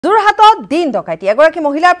Jorhatত din dokaiti egoraki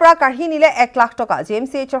mohilar pora karhi nile 1 lakh toka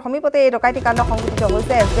JMCHৰ সমীপতে এই dokaiti কাণ্ড সংঘটিত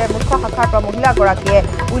হৈছে এছবিআই মুখ্য শাখাৰ পৰা মহিলা গৰাকীয়ে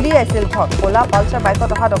উলিয়াইছিল ধন কোলা পালচাৰ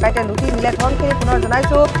বাইকত অহা dokaite লুটি নিলে ধনখিনি পুনৰ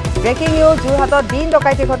জনাইছো ব্ৰেকিং নিউজ Jorhatত din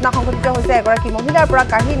dokaiti ঘটনা সংঘটিত হৈছে এগৰাকী মহিলাৰ পৰা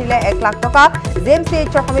karhi nile 1 lakh toka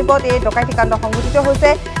JMCHৰ সমীপত এই dokaiti কাণ্ড সংঘটিত হৈছে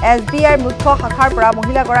এছবিআইৰ মুখ্য শাখাৰ পৰা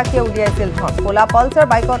মহিলা গৰাকীয়ে উলিয়াইছিল ধন কোলা পালচাৰ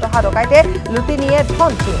বাইকত অহা dokaite লুটি নিয়ে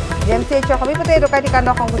ধনখিনি JMCHৰ সমীপতে এই dokaiti কাণ্ড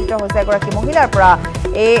সংঘটিত হৈছে এগৰাকী মহিলাৰ পৰা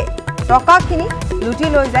এই টকাখিনি লুটি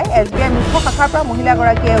লৈ যায় এছবিআই মুখ্য শাখাৰ পৰা মহিলা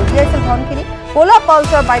গৰাকীয়ে উলিয়াইছিল ধনখিনি কোলা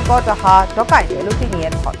পালচাৰ বাইকত অহা টকাই লুটি নিয়ে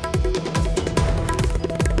ধন